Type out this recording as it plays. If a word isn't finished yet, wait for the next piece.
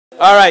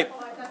All right.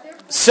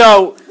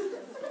 So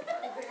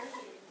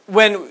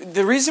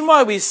the reason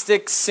why we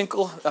stick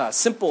simple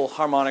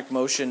harmonic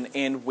motion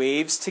and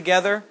waves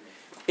together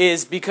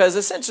is because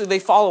essentially they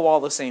follow all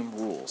the same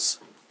rules.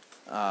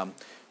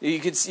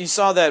 You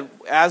saw that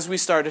as we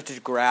started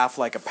to graph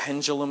like a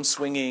pendulum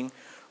swinging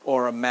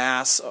or a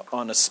mass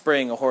on a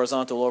spring, a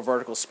horizontal or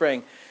vertical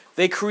spring,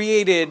 they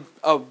created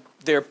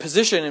their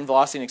position and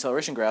velocity and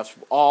acceleration graphs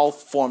all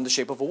form the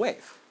shape of a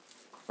wave,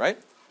 right?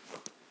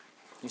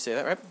 You say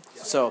that, right?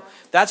 Yeah. So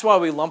that's why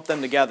we lumped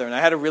them together. And I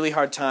had a really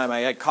hard time.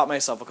 I had caught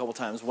myself a couple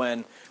times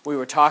when we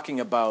were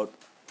talking about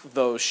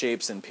those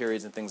shapes and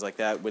periods and things like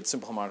that with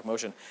simple harmonic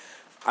motion.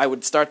 I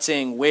would start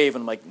saying wave,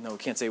 and I'm like, no, we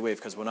can't say wave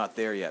because we're not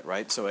there yet,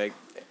 right? So I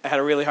had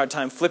a really hard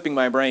time flipping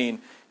my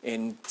brain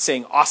and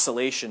saying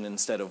oscillation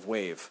instead of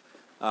wave.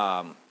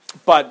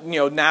 But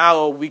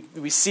now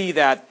we see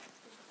that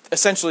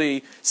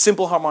essentially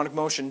simple harmonic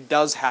motion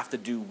does have to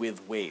do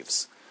with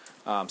waves.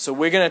 So what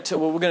we're going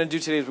to do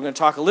today is we're going to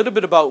talk a little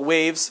bit about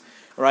waves,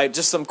 right?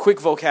 Just some quick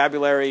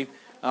vocabulary.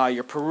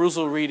 Your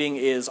perusal reading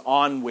is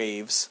on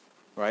waves,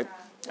 right?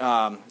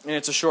 And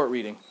it's a short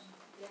reading.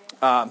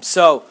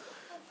 So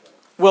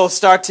we'll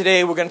start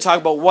today. We're going to talk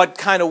about what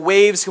kind of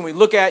waves can we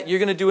look at. You're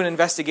going to do an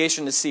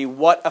investigation to see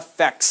what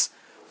affects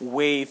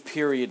wave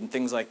period and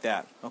things like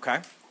that,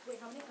 okay? Wait,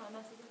 how many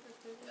comments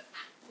is it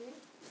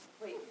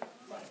for 3? Wait,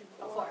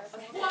 4.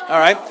 Okay. All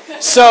right.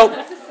 So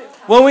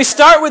when we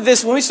start with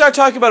this, when we start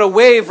talking about a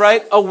wave,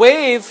 right? A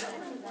wave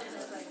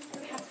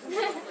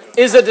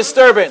is a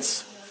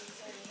disturbance.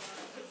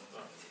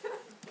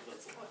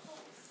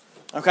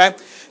 Okay?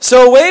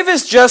 So a wave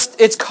is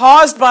it's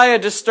caused by a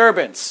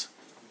disturbance.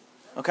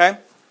 Okay?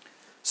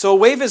 So a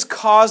wave is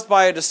caused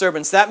by a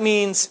disturbance. That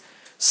means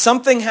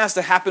something has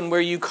to happen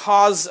where you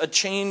cause a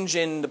change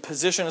in the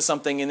position of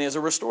something, and there's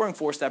a restoring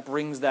force that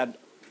brings that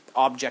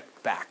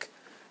object back.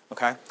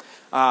 Okay?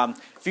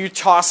 If you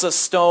toss a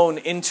stone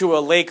into a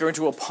lake or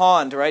into a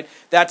pond, right,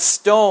 that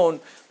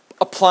stone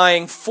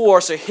applying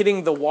force or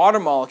hitting the water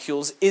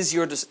molecules is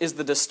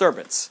the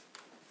disturbance.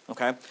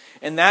 Okay?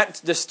 And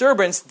that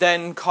disturbance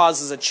then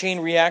causes a chain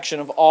reaction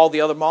of all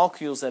the other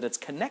molecules that it's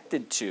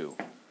connected to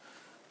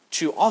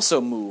also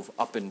move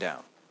up and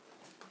down.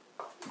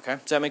 Okay?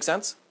 Does that make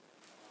sense?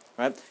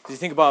 Right? If you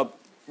think about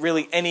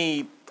really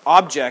any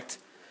object,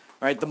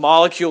 right, the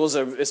molecules,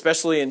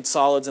 especially in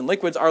solids and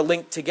liquids, are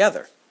linked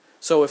together.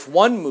 So if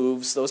one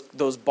moves,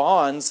 those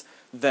bonds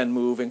then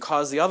move and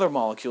cause the other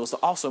molecules to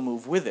also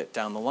move with it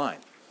down the line.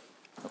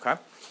 Okay?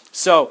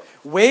 So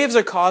waves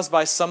are caused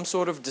by some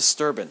sort of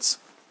disturbance.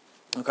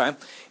 Okay?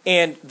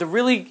 And the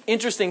really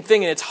interesting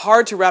thing, and it's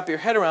hard to wrap your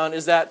head around,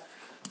 is that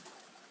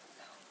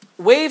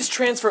waves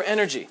transfer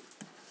energy.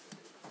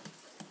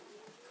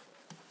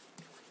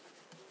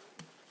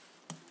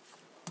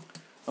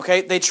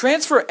 Okay? They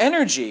transfer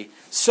energy.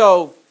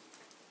 So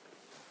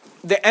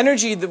the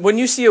energy, when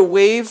you see a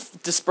wave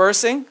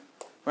dispersing,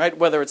 right,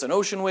 whether it's an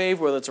ocean wave,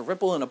 whether it's a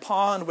ripple in a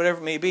pond, whatever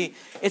it may be,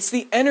 it's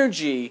the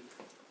energy,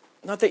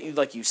 not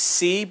that you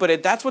see,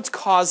 but that's what's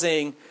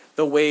causing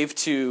the wave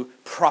to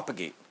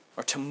propagate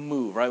or to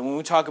move, right? When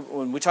we talk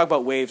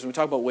about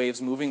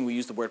waves moving, we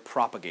use the word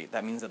propagate.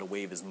 That means that a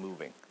wave is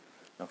moving,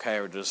 okay,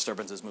 or the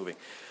disturbance is moving.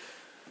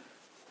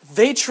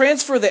 They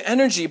transfer the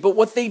energy, but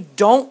what they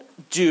don't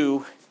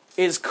do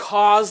is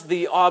cause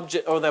the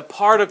object or the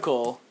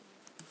particle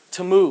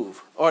to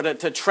move or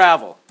to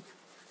travel.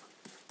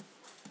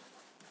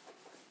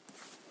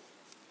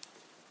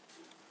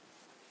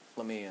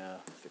 Let me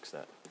fix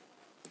that.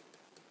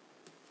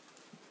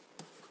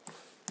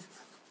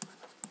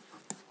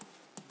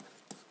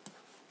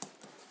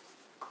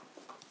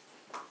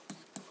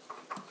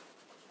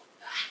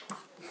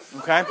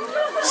 Okay?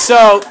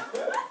 So,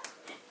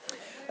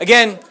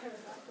 again,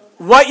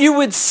 what you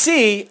would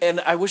see, and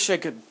I wish I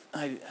could,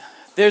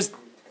 there's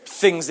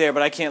things there,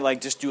 but I can't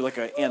just do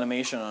an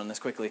animation on this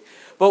quickly.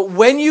 But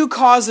when you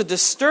cause a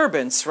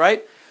disturbance,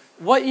 right,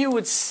 what you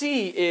would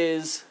see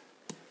is,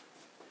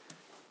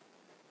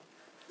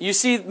 you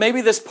see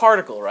maybe this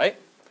particle, right?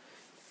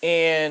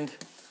 And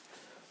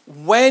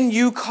when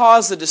you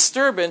cause a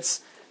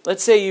disturbance,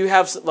 let's say you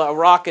have a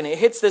rock and it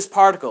hits this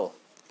particle.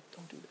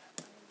 Don't do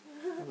that.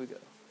 Here we go.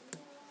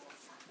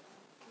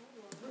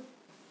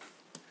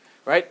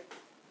 Right?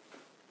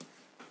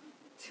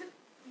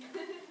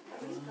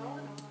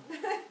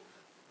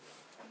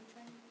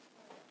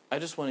 I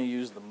just want to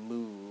use the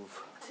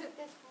move.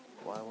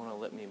 Why won't it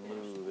let me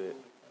move it?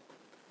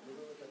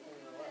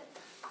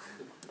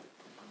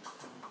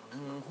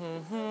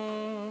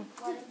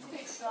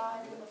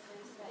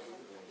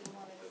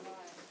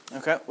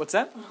 Okay, what's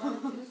that?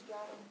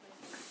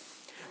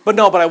 But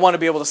I want to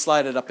be able to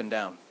slide it up and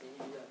down.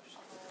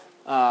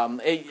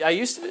 I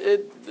used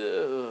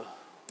to...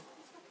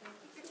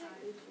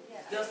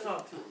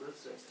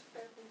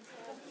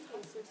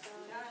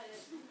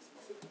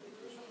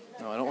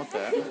 No, I don't want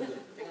that.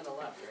 Thing on the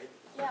left, right?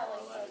 Yeah,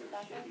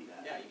 like that.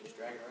 Yeah, you just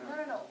drag it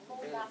around. No.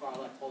 Hold Thing on the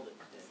far left, hold it.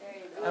 There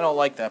you go. I don't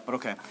like that, but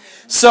okay.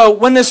 So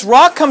when this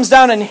rock comes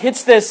down and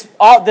hits this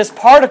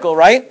particle,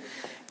 right,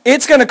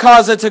 it's going to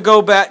cause it to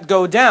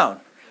go down.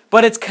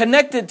 but it's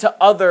connected to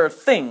other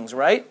things,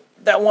 right?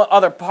 That want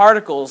other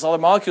particles, other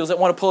molecules that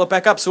want to pull it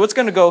back up. So it's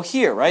going to go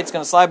here, right? It's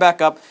going to slide back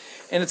up,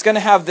 and it's going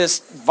to have this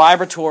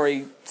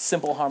vibratory,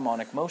 simple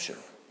harmonic motion,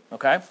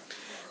 okay?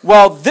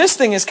 Well, this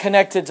thing is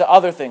connected to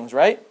other things,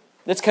 right?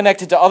 It's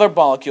connected to other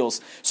molecules.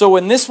 So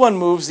when this one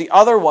moves, the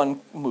other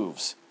one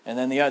moves. And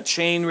then the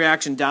chain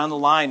reaction down the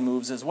line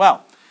moves as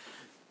well.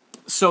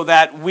 So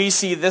that we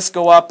see this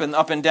go up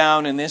and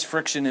down, and there's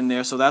friction in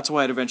there, so that's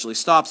why it eventually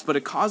stops. But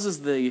it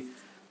causes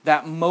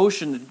that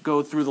motion to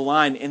go through the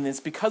line, and it's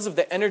because of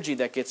the energy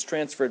that gets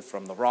transferred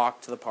from the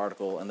rock to the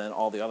particle, and then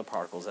all the other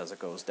particles as it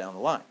goes down the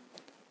line.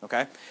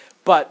 Okay?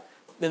 But,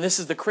 and this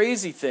is the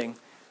crazy thing,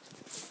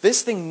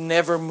 this thing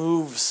never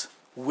moves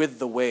with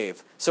the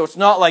wave. So it's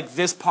not like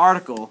this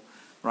particle,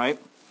 right,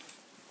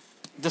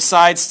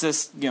 decides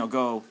to,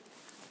 go...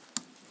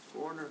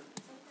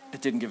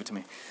 It didn't give it to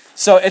me.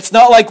 So it's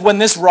not like when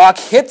this rock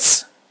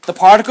hits the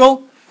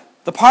particle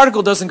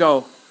doesn't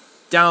go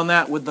down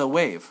that with the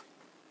wave.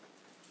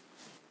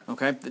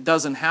 Okay? It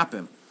doesn't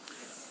happen.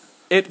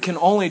 It can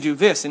only do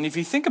this. And if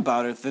you think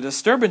about it, the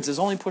disturbance is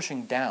only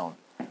pushing down.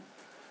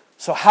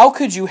 So how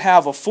could you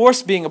have a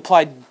force being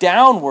applied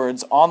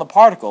downwards on the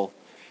particle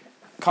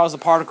cause the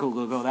particle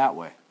to go that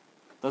way?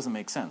 Doesn't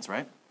make sense,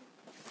 right?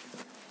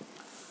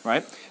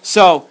 Right?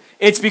 So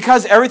it's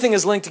because everything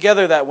is linked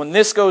together that when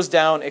this goes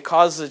down, it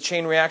causes a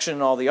chain reaction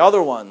in all the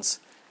other ones.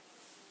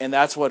 And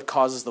that's what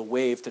causes the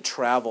wave to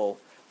travel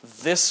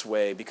this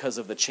way because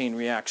of the chain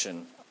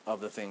reaction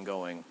of the thing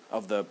going,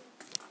 of the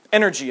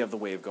energy of the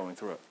wave going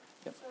through it.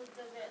 Yep. So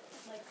does it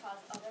cause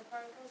other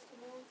particles to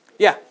move?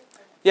 Yeah.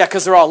 Yeah,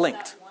 because they're all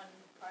linked. That one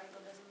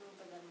particle doesn't move,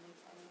 but then the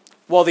next one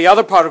moves? Well, the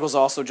other particles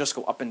also just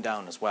go up and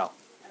down as well.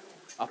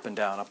 Up and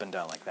down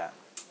like that.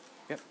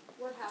 Yep.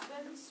 What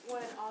happens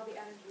when all the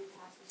energy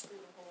passes through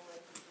the whole,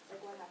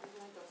 like what happens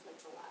when it goes to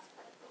the last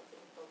particle? Does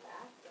it go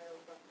back, or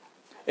what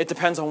happens? It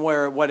depends on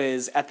what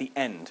is at the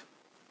end.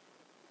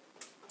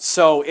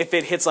 So if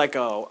it hits like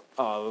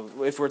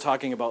if we're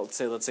talking about,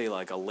 let's say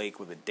like a lake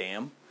with a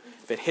dam,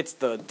 if it hits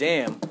the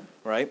dam,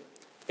 right,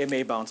 it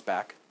may bounce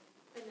back.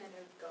 And then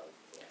it goes.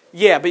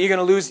 Yeah, but you're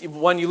going to lose,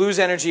 you lose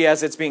energy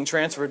as it's being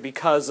transferred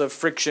because of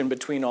friction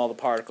between all the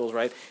particles,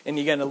 right? And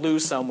you're going to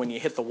lose some when you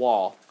hit the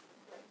wall,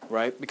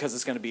 right? Because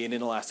it's going to be an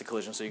inelastic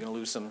collision, so you're going to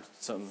lose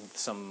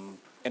some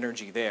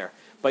energy there.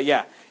 But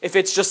yeah, if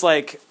it's just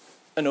like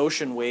an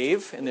ocean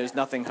wave and there's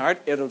nothing hard,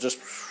 it'll just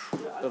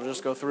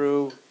go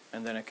through,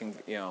 and then it can,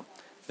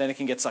 then it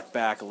can get sucked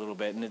back a little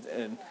bit,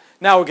 and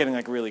now we're getting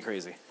like really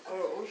crazy.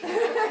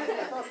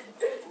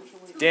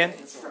 Dan?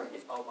 Does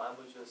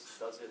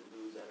it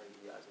lose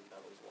energy as it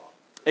travels along?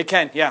 It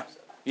can, yeah.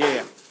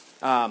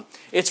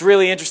 It's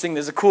really interesting.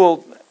 There's a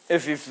cool,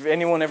 if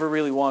anyone ever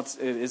really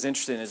is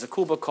interested in it, there's a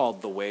cool book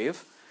called The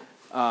Wave.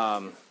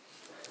 I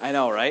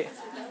know, right?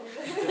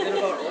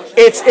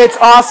 It's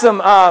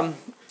awesome.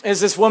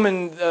 There's this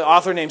woman,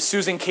 author named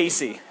Susan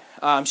Casey.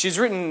 She's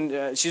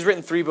written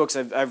 3 books.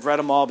 I've read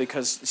them all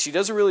because she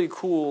has a really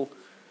cool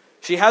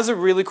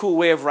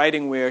way of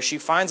writing where she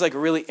finds like a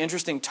really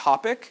interesting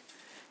topic,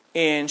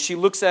 and she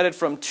looks at it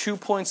from 2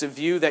 points of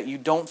view that you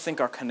don't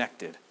think are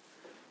connected.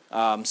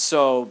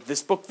 So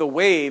this book, The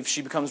Wave,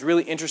 she becomes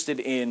really interested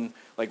in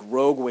like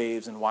rogue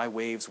waves and why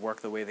waves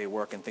work the way they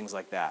work and things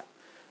like that.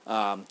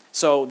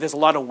 So there's a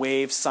lot of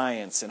wave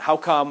science, and how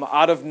come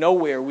out of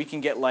nowhere we can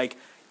get like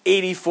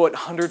 80-foot,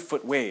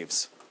 100-foot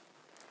waves,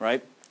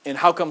 right? And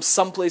how come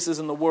some places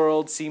in the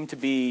world seem to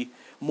be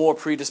more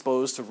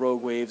predisposed to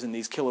rogue waves and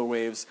these killer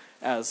waves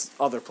as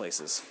other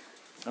places,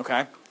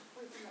 okay?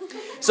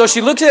 So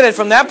she looks at it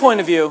from that point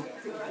of view,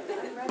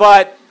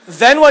 but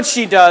then what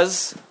she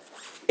does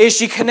is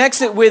she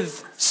connects it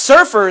with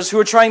surfers who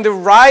are trying to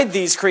ride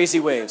these crazy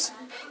waves.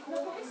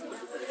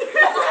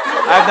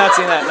 I've not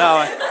seen that,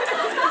 no.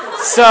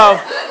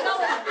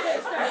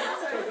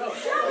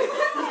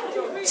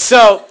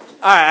 So,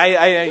 all right,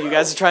 I know you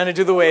guys are trying to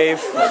do the wave.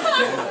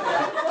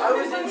 I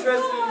was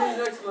interested in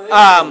his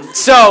explanation.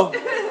 So,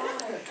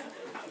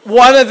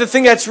 one of the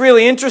things that's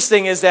really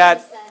interesting is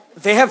that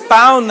they have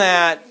found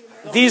that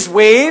these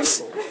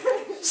waves,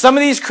 some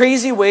of these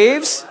crazy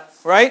waves,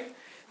 right,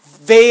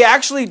 they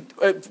actually,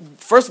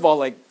 first of all,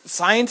 like,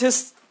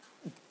 scientists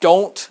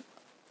don't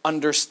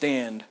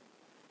understand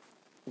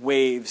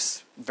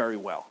waves very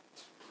well.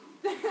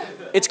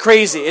 It's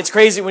crazy. It's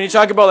crazy when you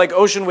talk about like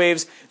ocean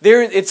waves.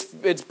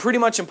 It's pretty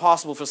much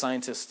impossible for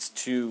scientists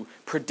to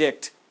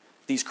predict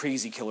these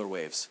crazy killer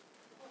waves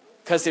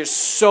because there's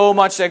so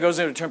much that goes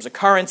into terms of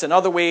currents and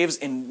other waves,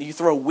 and you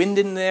throw wind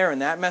in there,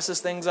 and that messes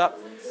things up.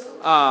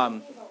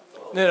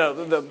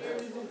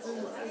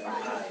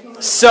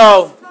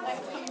 So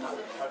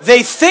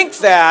they think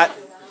that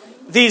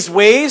these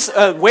waves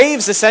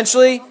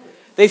essentially,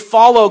 they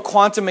follow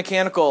quantum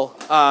mechanical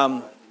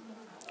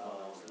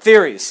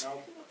theories.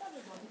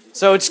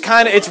 So it's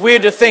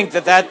weird to think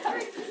that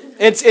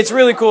it's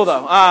really cool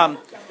though.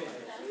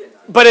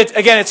 But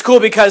it's cool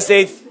because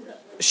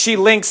she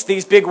links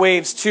these big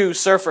waves to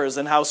surfers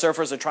and how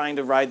surfers are trying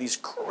to ride these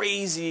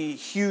crazy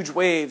huge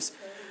waves.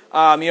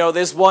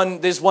 There's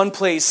one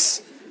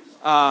place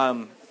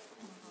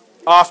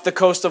off the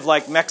coast of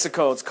like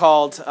Mexico. It's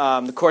called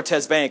the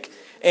Cortez Bank,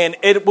 and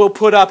it will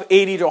put up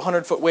 80 to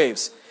 100-foot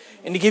waves.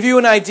 And to give you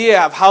an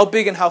idea of how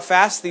big and how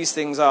fast these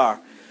things are,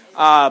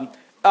 an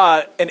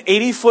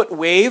 80-foot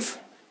wave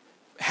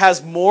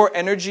has more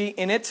energy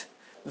in it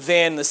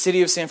than the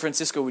city of San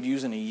Francisco would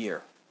use in a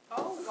year.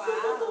 Oh,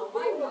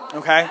 wow.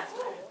 Okay?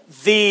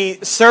 The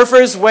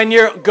surfers, when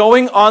you're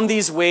going on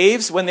these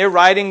waves, when they're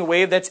riding a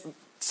wave that's,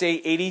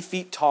 say, 80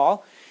 feet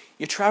tall,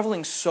 you're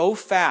traveling so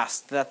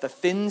fast that the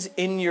fins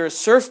in your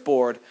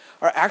surfboard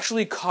are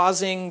actually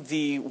causing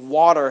the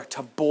water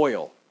to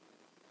boil.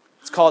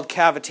 It's called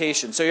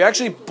cavitation. So you're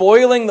actually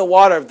boiling the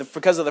water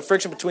because of the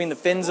friction between the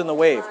fins and the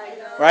wave,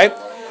 right?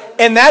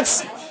 And that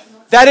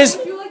is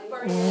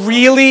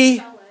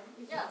really,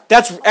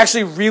 that's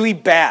actually really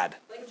bad.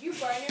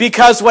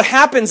 Because what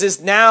happens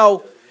is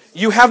now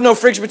you have no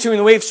friction between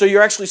the waves, so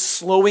you're actually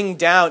slowing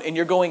down and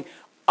you're going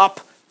up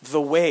the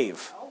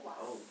wave.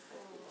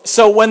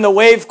 So when the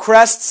wave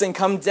crests and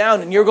comes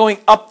down and you're going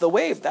up the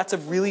wave, that's a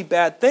really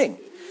bad thing.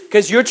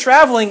 Because you're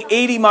traveling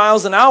 80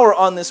 miles an hour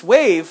on this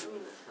wave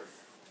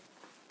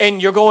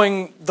and you're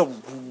going the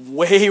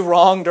way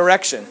wrong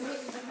direction.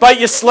 But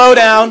you slow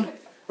down,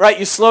 right?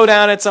 You slow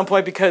down at some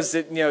point because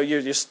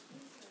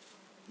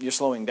you're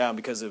slowing down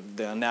because of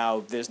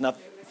now there's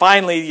nothing.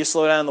 Finally, you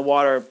slow down, the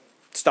water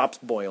stops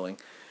boiling.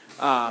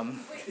 And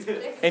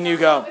you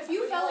go. If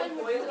you fell in,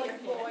 would you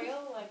like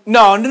boil? Like,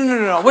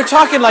 No. We're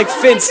talking like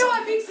fins. no,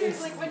 it makes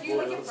sense. Like, would you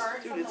like get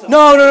burnt from the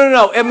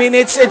No. I mean,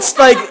 it's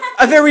like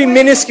a very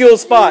minuscule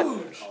spot.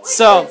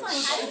 So, How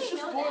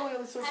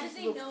do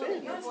they know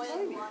that you're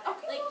boiling water?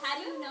 Like,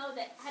 how do you know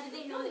that? How do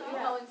they know that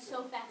you're going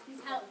so fast?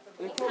 How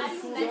do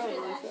you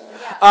measure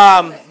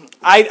that?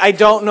 I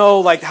don't know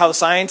like how the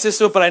scientists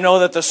do it, but I know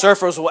that the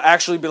surfers will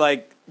actually be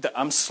like,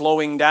 I'm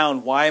slowing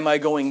down. Why am I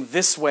going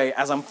this way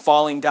as I'm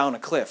falling down a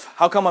cliff?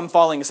 How come I'm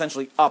falling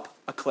essentially up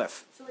a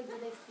cliff? So, like, do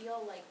they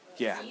feel like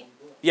heat?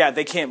 Yeah,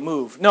 they can't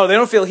move. No, they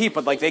don't feel heat,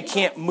 but like they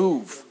can't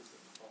move.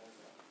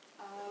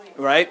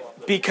 Right?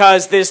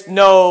 Because there's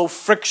no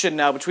friction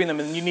now between them,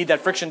 and you need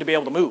that friction to be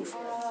able to move.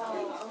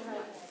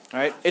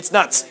 Right? It's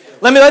nuts.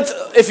 Let's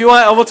if you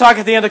want, we'll talk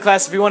at the end of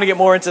class if you want to get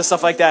more into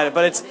stuff like that.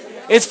 But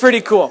it's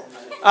pretty cool.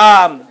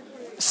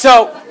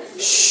 So,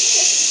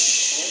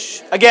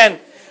 again,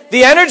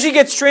 the energy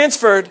gets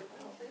transferred,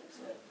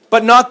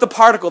 but not the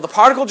particle. The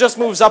particle just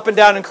moves up and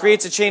down and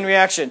creates a chain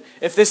reaction.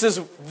 If this is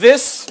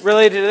this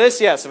related to this,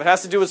 yes. If it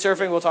has to do with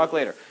surfing, we'll talk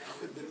later.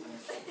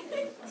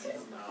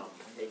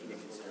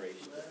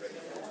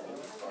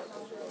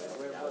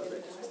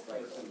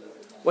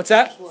 What's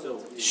that?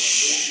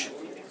 Shh.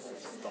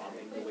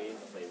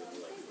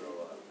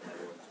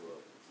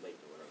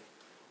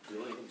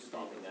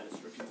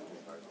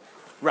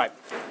 Right.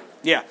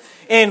 Yeah.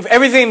 And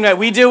everything that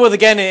we deal with,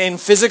 again, in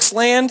physics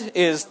land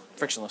is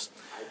frictionless.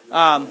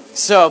 All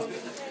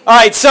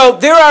right, so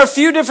there are a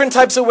few different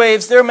types of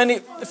waves. There are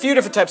a few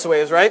different types of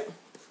waves, right?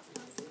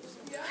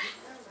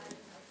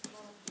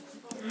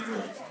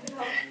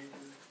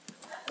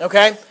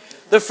 Okay.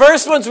 The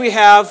first ones we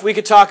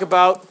could talk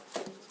about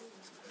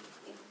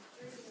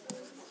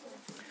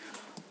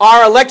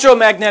are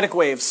electromagnetic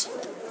waves.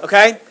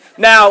 Okay?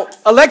 Now,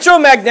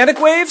 electromagnetic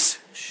waves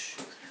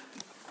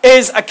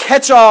is a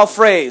catch-all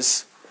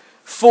phrase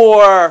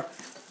for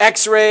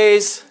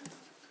X-rays,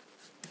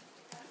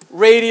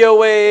 radio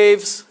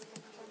waves,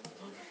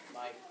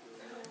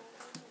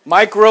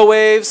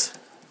 microwaves,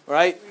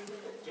 right?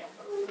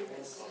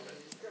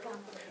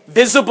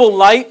 Visible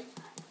light,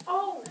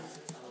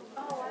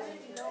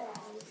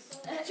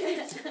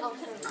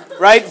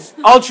 right?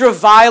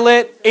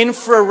 Ultraviolet,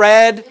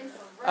 infrared,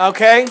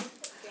 okay?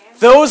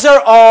 Those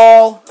are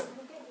all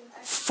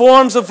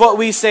forms of what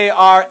we say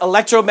are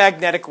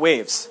electromagnetic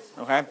waves,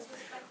 okay?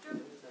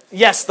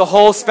 Yes, the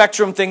whole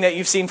spectrum thing that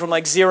you've seen from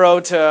like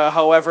 0 to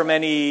however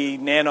many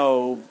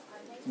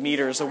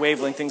nanometers of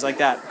wavelength, things like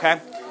that,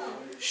 okay?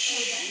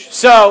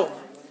 So,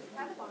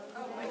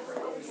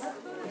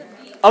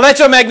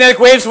 electromagnetic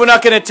waves we're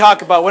not going to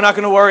talk about, we're not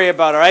going to worry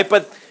about, all right?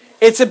 But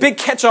it's a big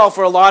catch-all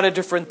for a lot of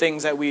different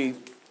things that we've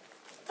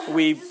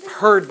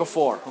heard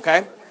before,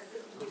 okay?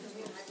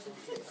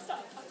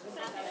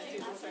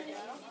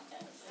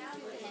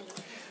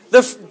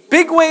 The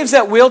big waves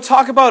that we'll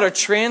talk about are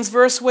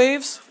transverse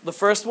waves, the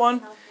first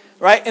one,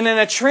 right? And in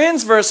a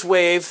transverse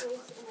wave,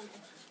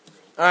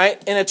 all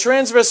right, in a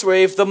transverse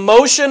wave, the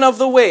motion of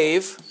the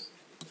wave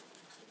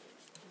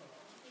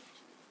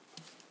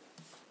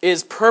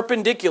is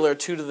perpendicular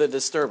to the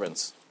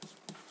disturbance.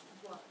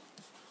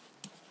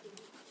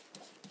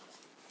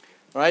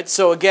 All right,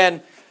 so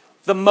again,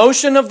 the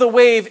motion of the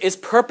wave is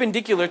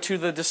perpendicular to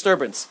the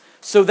disturbance.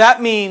 So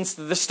that means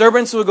the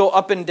disturbance will go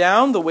up and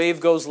down, the wave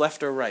goes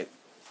left or right.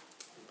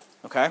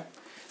 Okay?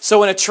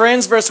 So in a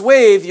transverse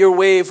wave, your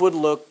wave would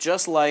look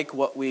just like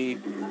what we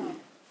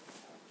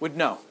would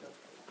know.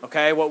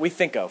 Okay? What we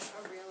think of.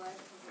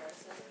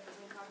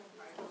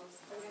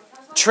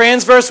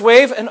 Transverse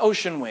wave and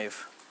ocean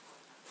wave.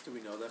 Do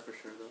we know that for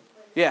sure, though?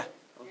 Yeah.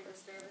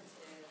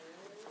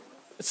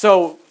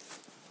 So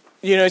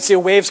you know, see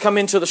waves come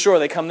into the shore.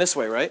 They come this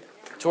way, right?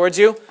 Towards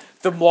you.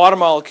 The water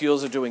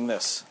molecules are doing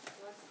this.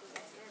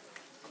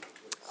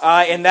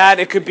 And that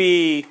it could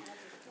be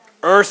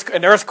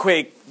an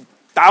earthquake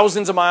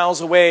thousands of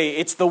miles away.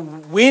 It's the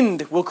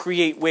wind will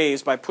create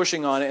waves by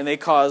pushing on it, and they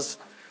cause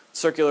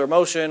circular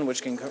motion,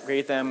 which can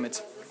create them.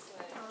 It's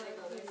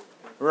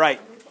right.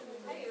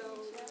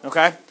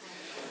 Okay?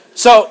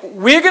 So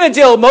we're going to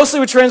deal mostly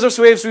with transverse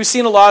waves. We've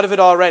seen a lot of it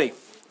already.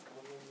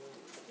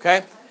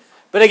 Okay?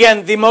 But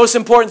again, the most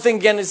important thing,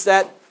 again, is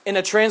that in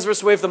a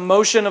transverse wave, the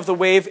motion of the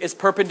wave is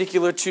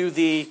perpendicular to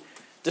the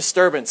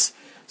disturbance.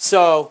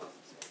 So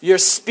your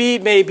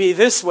speed may be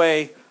this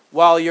way,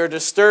 while your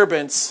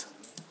disturbance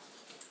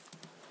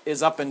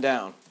is up and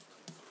down.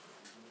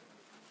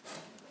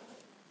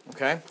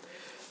 Okay?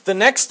 The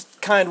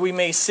next kind we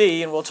may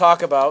see, and we'll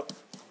talk about,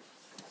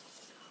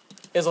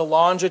 is a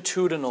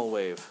longitudinal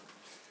wave.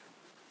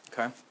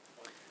 Okay?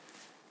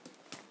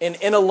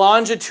 In a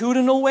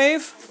longitudinal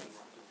wave,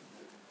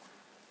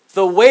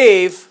 the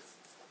wave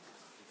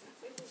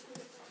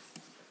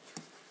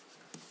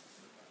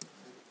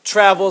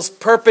travels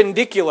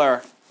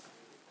perpendicular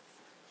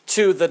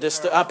to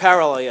the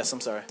parallel. Yes,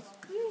 I'm sorry.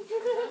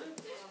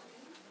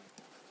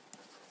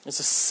 It's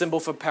a symbol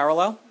for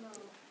parallel.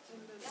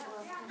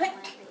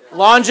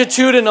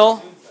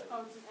 Longitudinal.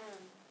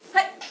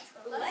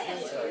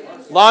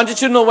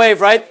 Longitudinal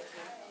wave, right?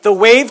 The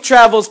wave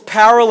travels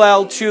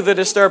parallel to the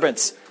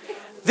disturbance.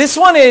 This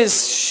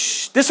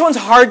one's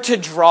hard to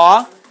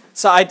draw.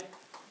 So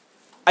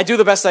I do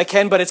the best I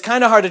can, but it's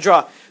kind of hard to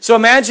draw. So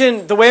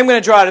imagine, the way I'm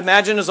going to draw it,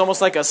 imagine is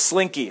almost like a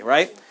slinky,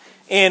 right?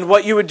 And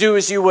what you would do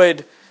is you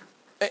would,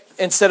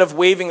 instead of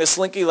waving the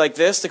slinky like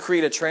this to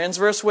create a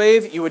transverse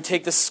wave, you would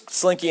take the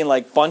slinky and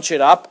like bunch it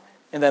up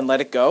and then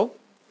let it go.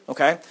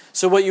 Okay?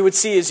 So what you would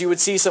see is you would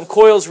see some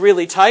coils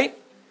really tight,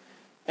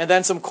 and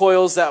then some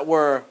coils that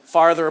were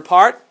farther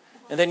apart,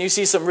 and then you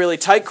see some really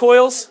tight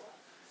coils,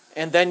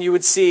 and then you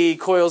would see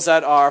coils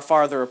that are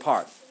farther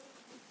apart.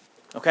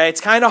 Okay?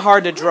 It's kind of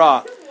hard to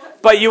draw.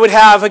 But you would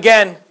have,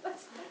 again,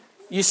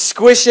 you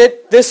squish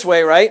it this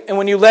way, right? And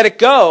when you let it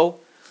go,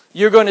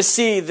 you're going to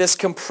see this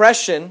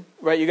compression,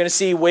 right? You're going to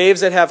see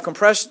waves that have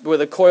compression, where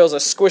the coils are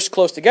squished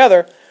close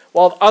together,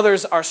 while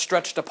others are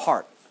stretched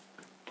apart.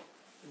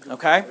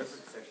 Okay?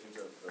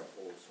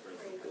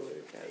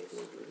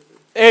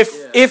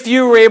 If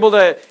you were able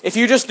to, if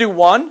you just do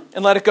one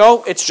and let it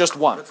go, it's just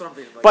one.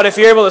 But if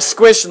you're able to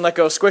squish and let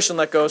go, squish and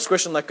let go,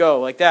 squish and let go,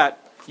 like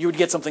that, you would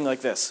get something like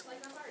this.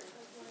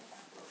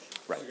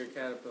 Right.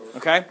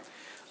 Okay?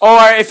 Or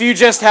if you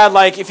just had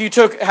like, if you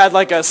had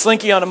like a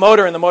slinky on a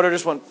motor and the motor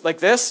just went like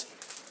this,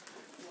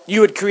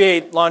 you would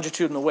create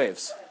longitudinal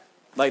waves.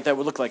 Like that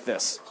would look like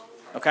this.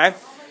 Okay?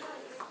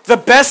 The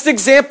best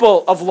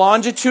example of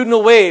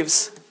longitudinal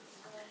waves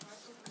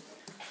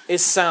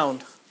is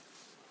sound.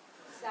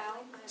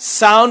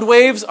 Sound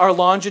waves are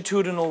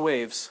longitudinal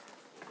waves.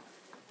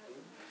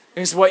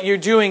 Because what you're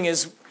doing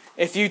is,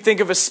 if you think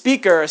of a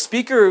speaker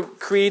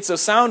creates a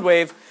sound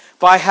wave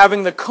by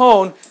having the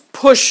cone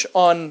push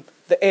on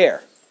the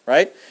air,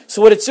 right?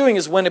 So what it's doing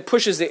is when it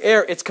pushes the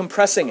air, it's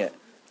compressing it.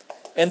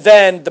 And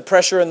then the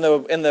pressure in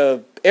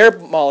the air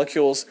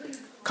molecules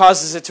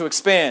causes it to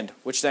expand,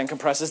 which then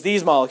compresses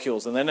these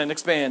molecules, and then it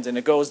expands, and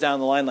it goes down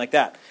the line like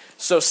that.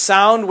 So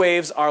sound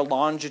waves are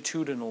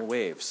longitudinal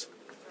waves.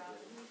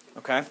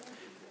 Okay?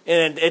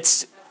 And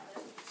it's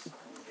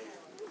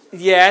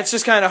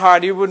just kind of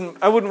hard. I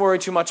wouldn't worry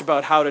too much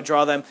about how to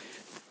draw them.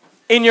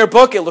 In your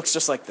book, it looks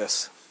just like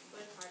this.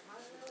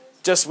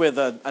 Just with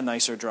a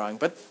nicer drawing,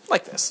 but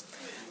like this.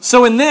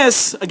 So in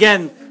this,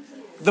 again,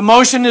 the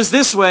motion is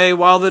this way,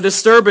 while the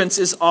disturbance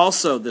is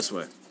also this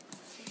way.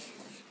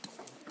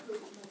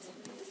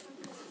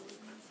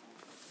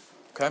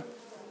 Okay?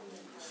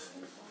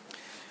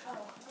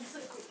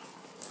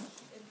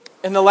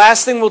 And the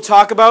last thing we'll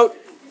talk about,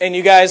 and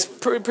you guys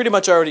pretty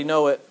much already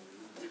know it,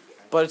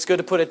 but it's good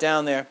to put it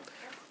down there.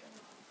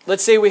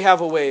 Let's say we have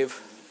a wave,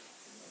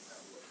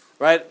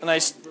 right? A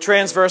nice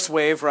transverse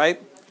wave,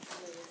 right?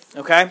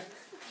 Okay?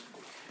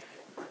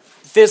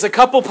 There's a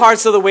couple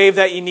parts of the wave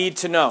that you need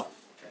to know,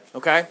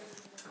 okay?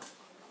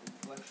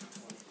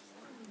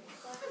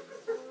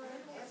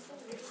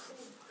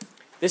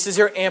 This is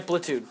your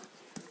amplitude,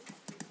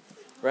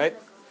 right?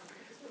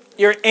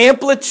 Your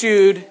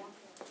amplitude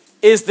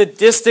is the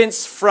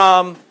distance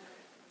from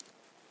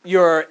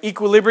your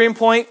equilibrium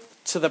point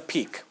to the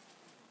peak,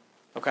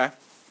 okay?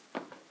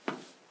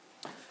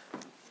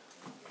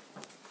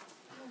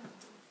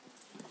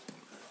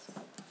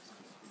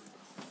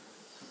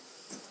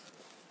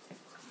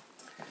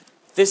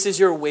 This is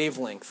your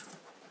wavelength.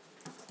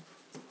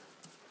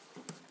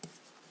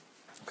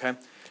 Okay?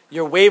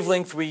 Your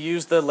wavelength, we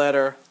use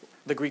the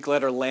Greek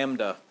letter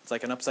lambda. It's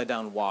like an upside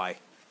down Y.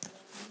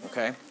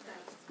 Okay?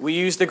 We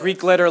use the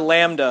Greek letter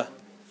lambda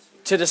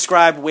to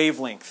describe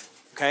wavelength.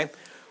 Okay?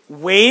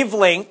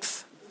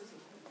 Wavelength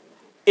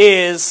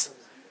is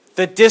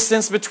the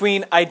distance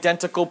between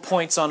identical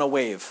points on a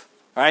wave.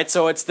 All right?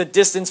 So it's the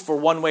distance for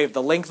one wave,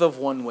 the length of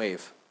one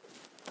wave.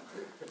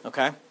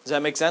 Okay? Does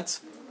that make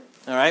sense?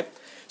 All right?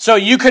 So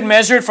you could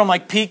measure it from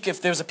like peak.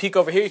 If there's a peak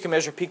over here, you can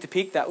measure peak to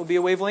peak. That would be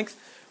a wavelength,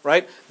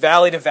 right?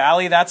 Valley to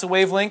valley, that's a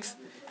wavelength.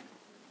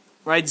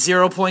 Right,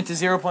 0 point to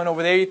 0 point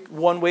over there,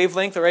 one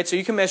wavelength, all right? So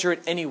you can measure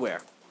it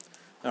anywhere,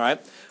 all right?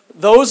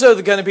 Those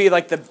are going to be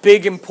like the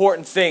big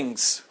important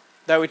things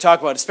that we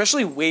talk about,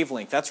 especially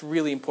wavelength. That's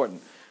really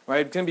important,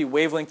 right? It's going to be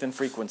wavelength and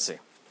frequency,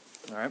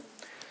 all right?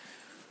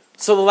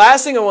 So the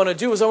last thing I want to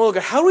do is I want to look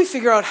at how do we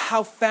figure out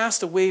how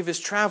fast a wave is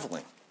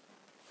traveling,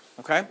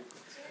 okay?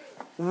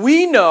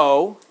 We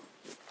know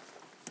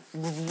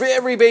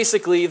very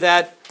basically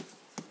that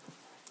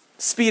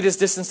speed is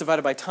distance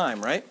divided by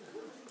time, right?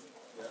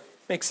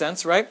 Makes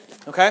sense, right?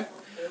 Okay.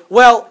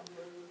 Well,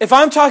 if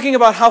I'm talking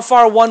about how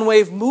far one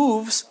wave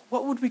moves,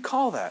 what would we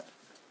call that?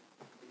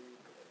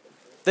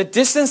 The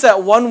distance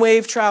that one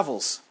wave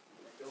travels.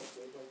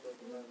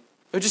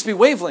 It would just be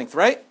wavelength,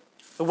 right?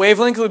 The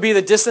wavelength would be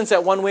the distance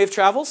that one wave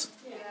travels,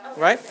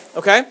 right?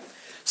 Okay.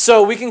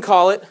 So we can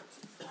call it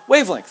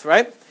wavelength,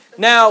 right?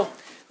 Now,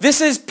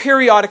 this is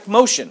periodic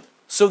motion.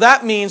 So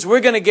that means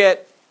we're going to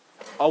get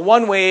a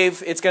one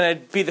wave, it's going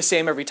to be the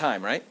same every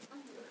time, right?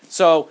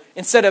 So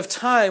instead of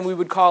time, we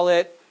would call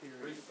it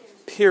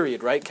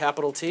period, right?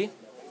 Capital T.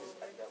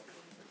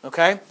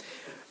 Okay?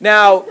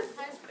 Now,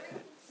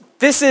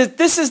 this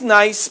is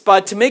nice,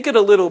 but to make it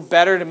a little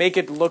better, to make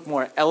it look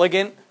more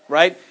elegant,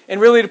 right?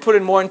 And really to put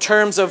it more in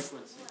terms of,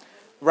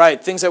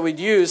 right, things that we'd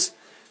use,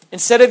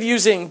 instead of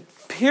using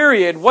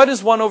period, what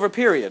is 1 over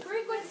period?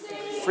 Frequency.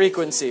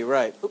 Frequency,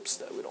 right.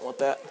 Oops, we don't want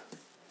that.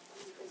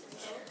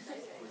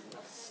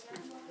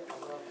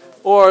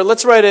 Or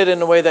let's write it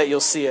in a way that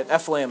you'll see it,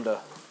 F lambda.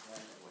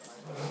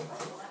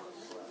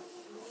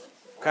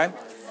 Okay?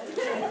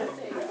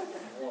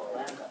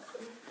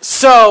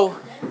 So,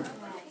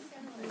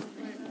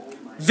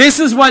 this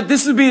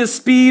would be the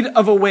speed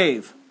of a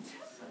wave.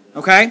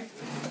 Okay?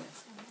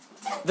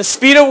 The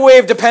speed of a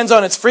wave depends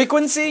on its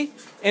frequency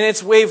and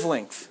its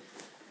wavelength.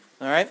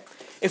 All right?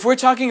 If we're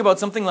talking about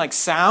something like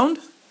sound,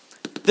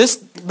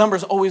 this number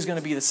is always going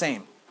to be the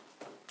same.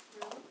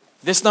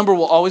 This number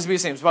will always be the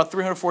same. It's about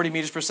 340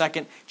 meters per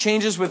second.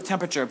 Changes with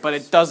temperature, but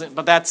it doesn't.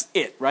 But that's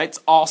it, right? It's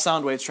all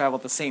sound waves travel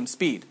at the same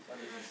speed.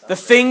 The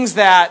things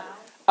that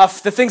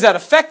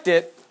affect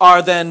it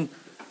are then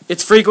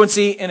its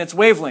frequency and its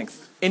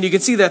wavelength. And you can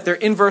see that they're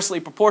inversely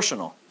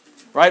proportional,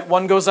 right?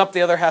 One goes up,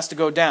 the other has to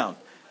go down,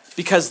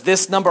 because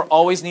this number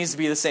always needs to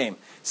be the same.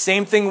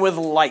 Same thing with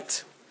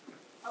light.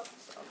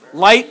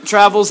 Light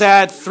travels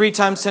at 3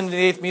 times 10 to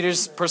the 8th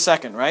meters per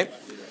second, right?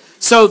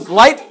 So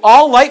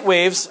all light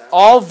waves,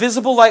 all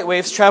visible light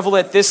waves travel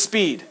at this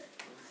speed.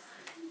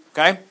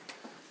 Okay?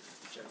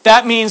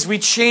 That means we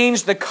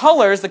change the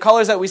colors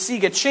that we see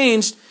get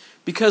changed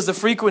because the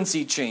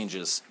frequency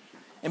changes.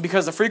 And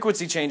because the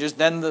frequency changes,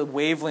 then the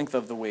wavelength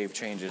of the wave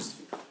changes.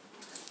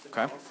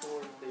 Okay?